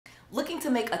Looking to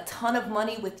make a ton of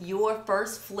money with your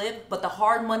first flip, but the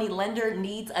hard money lender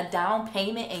needs a down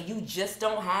payment and you just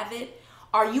don't have it?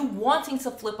 Are you wanting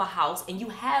to flip a house and you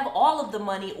have all of the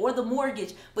money or the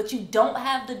mortgage, but you don't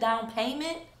have the down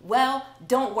payment? Well,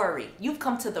 don't worry. You've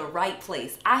come to the right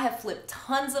place. I have flipped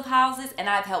tons of houses and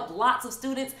I've helped lots of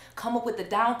students come up with the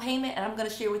down payment, and I'm going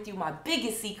to share with you my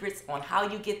biggest secrets on how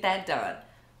you get that done.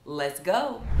 Let's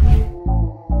go.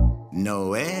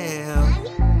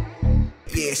 Noelle.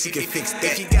 Yeah, she can fix that.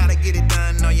 If you gotta get it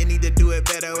done, no, you need to do it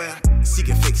better. Well, she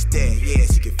can fix that. Yeah,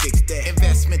 she can fix that.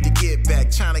 Investment to get back,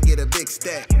 trying to get a big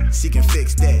stack. She can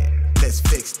fix that. Let's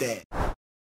fix that.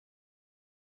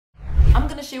 I'm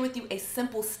going to share with you a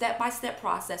simple step-by-step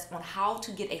process on how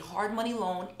to get a hard money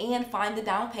loan and find the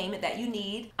down payment that you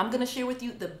need. I'm going to share with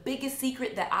you the biggest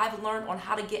secret that I've learned on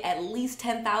how to get at least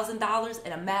 $10,000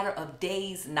 in a matter of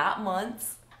days, not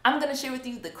months. I'm going to share with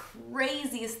you the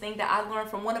craziest thing that I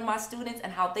learned from one of my students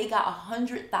and how they got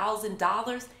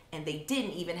 $100,000 and they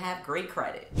didn't even have great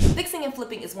credit. Fixing and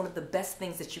flipping is one of the best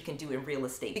things that you can do in real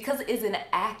estate because it is an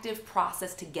active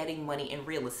process to getting money in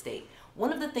real estate.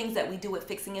 One of the things that we do at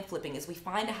fixing and flipping is we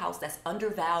find a house that's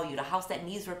undervalued, a house that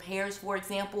needs repairs, for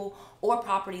example, or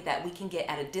property that we can get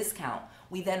at a discount.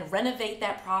 We then renovate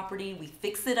that property, we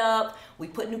fix it up, we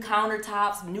put new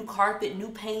countertops, new carpet, new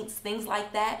paints, things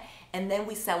like that, and then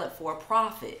we sell it for a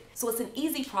profit. So it's an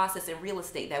easy process in real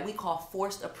estate that we call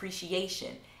forced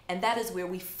appreciation. And that is where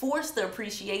we force the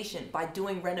appreciation by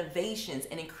doing renovations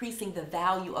and increasing the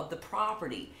value of the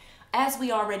property. As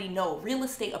we already know, real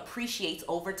estate appreciates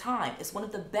over time. It's one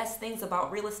of the best things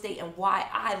about real estate and why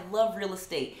I love real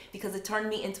estate, because it turned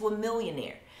me into a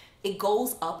millionaire. It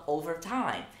goes up over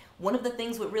time. One of the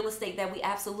things with real estate that we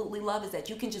absolutely love is that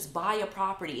you can just buy a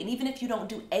property, and even if you don't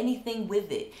do anything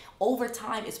with it, over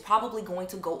time it's probably going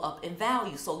to go up in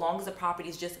value. So long as the property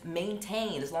is just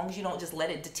maintained, as long as you don't just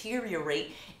let it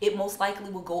deteriorate, it most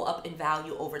likely will go up in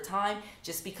value over time,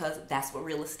 just because that's what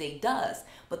real estate does.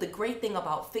 But the great thing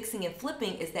about fixing and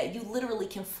flipping is that you literally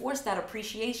can force that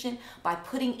appreciation by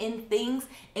putting in things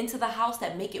into the house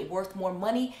that make it worth more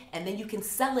money, and then you can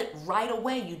sell it right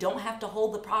away. You don't have to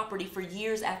hold the property for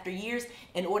years after years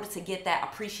in order to get that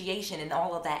appreciation and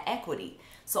all of that equity.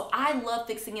 So I love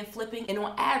fixing and flipping, and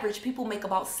on average people make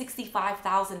about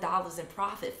 $65,000 in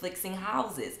profit fixing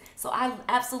houses. So I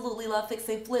absolutely love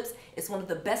fixing flips. It's one of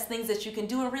the best things that you can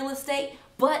do in real estate,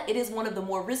 but it is one of the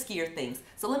more riskier things.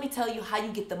 So let me tell you how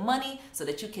you get the money so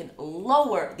that you can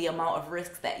lower the amount of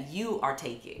risks that you are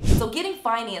taking. So getting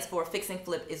finance for a fix and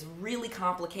flip is really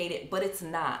complicated, but it's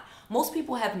not. Most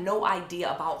people have no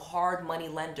idea about hard money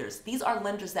lenders. These are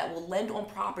lenders that will lend on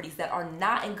properties that are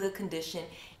not in good condition,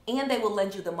 and they will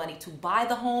lend you the money to buy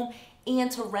the home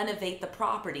and to renovate the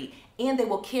property, and they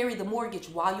will carry the mortgage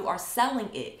while you are selling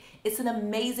it. It's an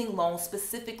amazing loan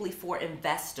specifically for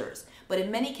investors, but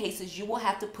in many cases you will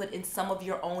have to put in some of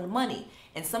your own money.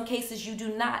 In some cases you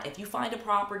do not. If you find a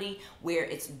property where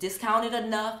it's discounted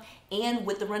enough and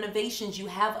with the renovations you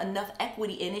have enough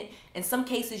equity in it, in some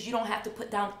cases you don't have to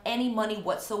put down any money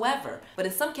whatsoever. But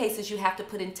in some cases you have to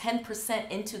put in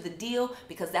 10% into the deal,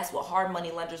 because that's what hard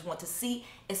money lenders want to see,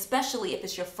 especially if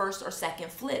it's your first or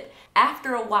second flip.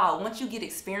 After a while, once you get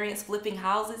experience flipping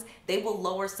houses, they will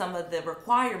lower some of the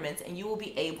requirements and you will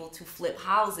be able to flip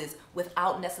houses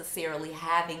without necessarily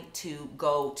having to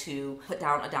go to put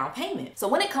down a down payment. So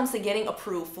when it comes to getting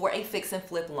approved for a fix and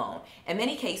flip loan, in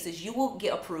many cases you will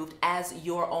get approved as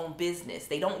your own business.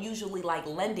 They don't usually like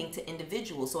lending to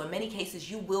individuals, so in many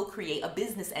cases you will create a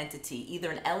business entity,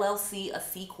 either an LLC, a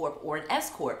C Corp, or an S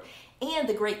Corp. And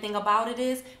the great thing about it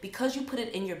is, because you put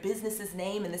it in your business's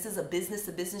name and this is a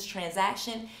business-to-business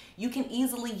transaction, you can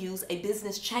easily use a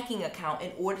business checking account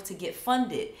in order to get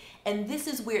funded. And this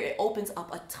is where it opens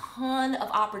up a ton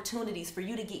of opportunities for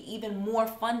you to get even more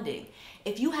funding.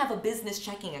 If you have a business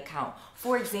checking account,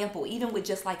 for example, even with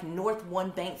just like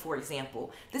NorthOne Bank, for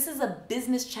example, this is a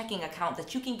business checking account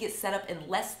that you can get set up in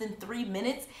less than 3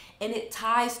 minutes, and it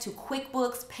ties to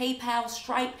QuickBooks, PayPal,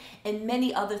 Stripe, and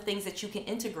many other things that you can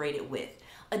integrate it with.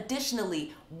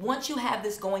 Additionally, once you have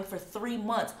this going for 3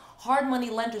 months, hard money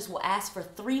lenders will ask for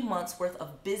 3 months worth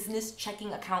of business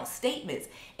checking account statements.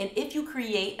 And if you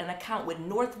create an account with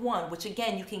NorthOne, which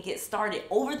again, you can get started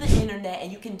over the internet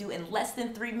and you can do in less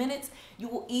than 3 minutes, you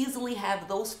will easily have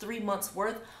those 3 months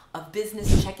worth of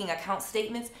business checking account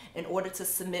statements in order to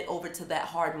submit over to that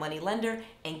hard money lender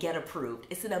and get approved.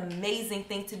 It's an amazing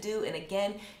thing to do. And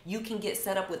again, you can get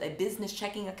set up with a business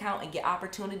checking account and get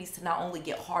opportunities to not only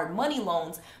get hard money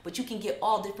loans, but you can get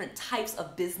all different types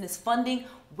of business funding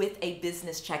with a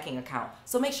business checking account.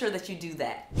 So make sure that you do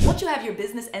that. Once you have your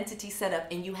business entity set up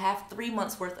and you have 3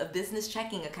 months worth of business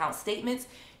checking account statements,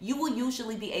 you will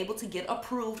usually be able to get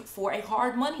approved for a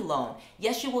hard money loan.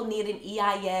 Yes, you will need an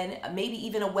EIN, maybe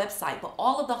even a website, but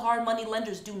all of the hard money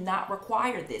lenders do not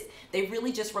require this. They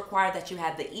really just require that you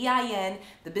have the EIN,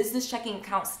 the business checking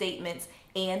account statements,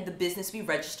 and the business be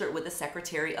registered with the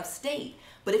Secretary of State.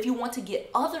 But if you want to get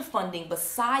other funding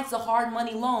besides the hard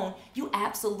money loan, you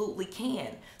absolutely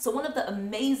can. So one of the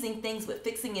amazing things with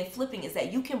fixing and flipping is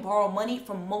that you can borrow money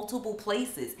from multiple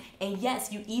places. And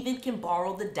yes, you even can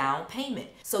borrow the down payment.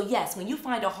 So yes, when you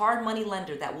find a hard money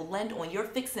lender that will lend on your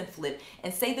fix and flip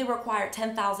and say they require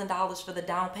 $10,000 for the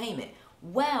down payment,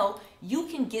 well, you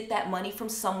can get that money from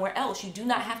somewhere else. You do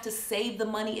not have to save the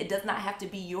money. It does not have to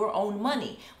be your own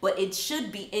money, but it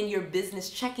should be in your business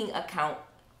checking account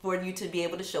for you to be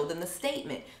able to show them the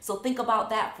statement. So think about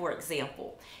that, for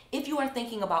example. If you are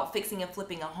thinking about fixing and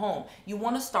flipping a home, you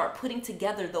want to start putting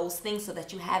together those things so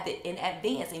that you have it in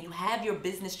advance and you have your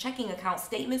business checking account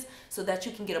statements so that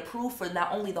you can get approved for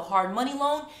not only the hard money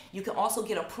loan, you can also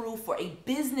get approved for a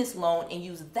business loan and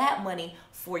use that money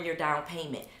for your down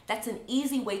payment. That's an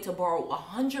easy way to borrow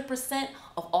 100%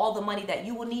 of all the money that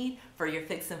you will need for your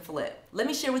fix and flip. Let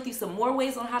me share with you some more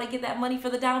ways on how to get that money for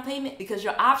the down payment because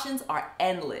your options are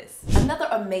endless. Another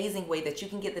amazing way that you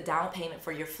can get the down payment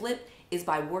for your flip is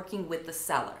by working with the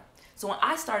seller. So when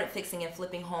I started fixing and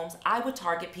flipping homes, I would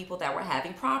target people that were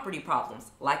having property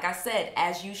problems. Like I said,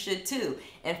 as you should too.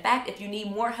 In fact, if you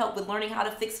need more help with learning how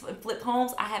to fix and flip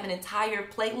homes, I have an entire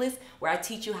playlist where I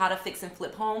teach you how to fix and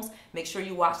flip homes. Make sure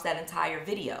you watch that entire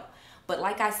video. But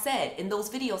like I said, in those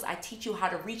videos, I teach you how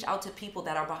to reach out to people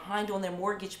that are behind on their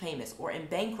mortgage payments or in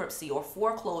bankruptcy or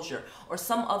foreclosure or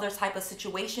some other type of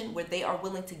situation where they are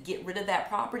willing to get rid of that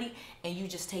property and you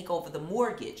just take over the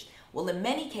mortgage. Well, in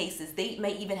many cases, they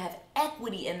may even have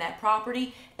equity in that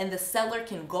property and the seller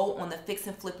can go on the fix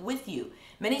and flip with you.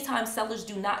 Many times sellers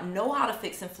do not know how to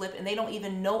fix and flip and they don't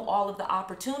even know all of the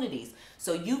opportunities.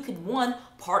 So you could, one,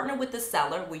 partner with the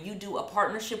seller where you do a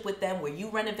partnership with them where you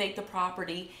renovate the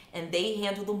property and they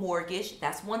handle the mortgage.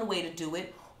 That's one way to do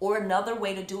it. Or another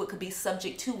way to do it could be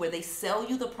subject to, where they sell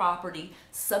you the property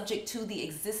subject to the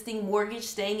existing mortgage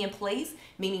staying in place,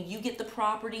 meaning you get the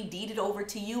property deeded over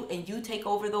to you and you take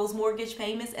over those mortgage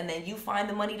payments and then you find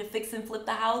the money to fix and flip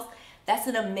the house. That's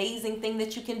an amazing thing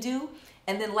that you can do.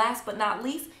 And then last but not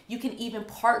least, you can even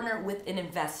partner with an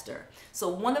investor. So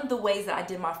one of the ways that I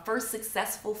did my first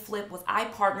successful flip was I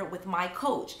partnered with my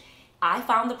coach. I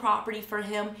found the property for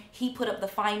him, he put up the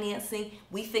financing,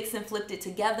 we fixed and flipped it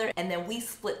together, and then we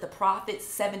split the profits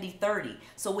 70-30.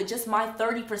 So with just my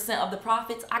 30% of the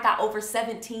profits, I got over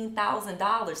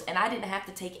 $17,000 and I didn't have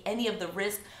to take any of the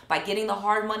risk by getting the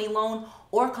hard money loan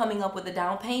or coming up with a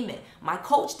down payment. My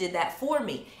coach did that for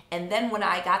me. And then when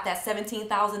I got that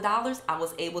 $17,000, I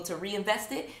was able to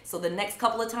reinvest it. So the next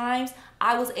couple of times,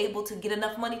 I was able to get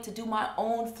enough money to do my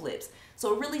own flips.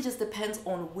 So it really just depends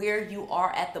on where you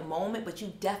are at the moment, but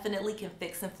you definitely can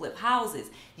fix and flip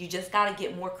houses. You just gotta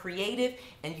get more creative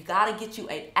and you gotta get you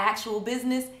an actual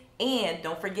business, and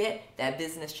don't forget that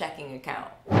business checking account.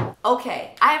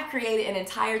 Okay, I have created an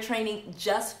entire training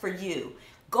just for you.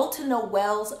 Go to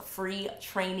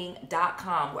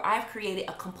noellsfreetraining.com where I've created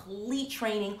a complete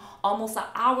training, almost an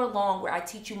hour long, where I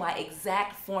teach you my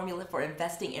exact formula for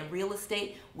investing in real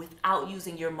estate without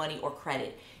using your money or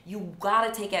credit. You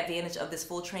gotta take advantage of this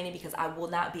full training because I will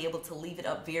not be able to leave it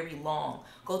up very long.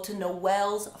 Go to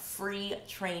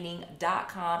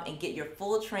noellsfreetraining.com and get your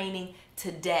full training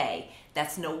today.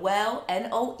 That's Noelle,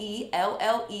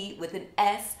 N-O-E-L-L-E with an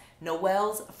S,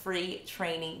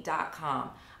 noellsfreetraining.com.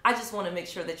 I just want to make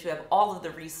sure that you have all of the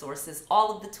resources,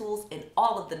 all of the tools, and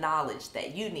all of the knowledge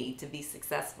that you need to be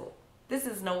successful. This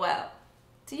is Noelle.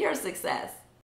 To your success.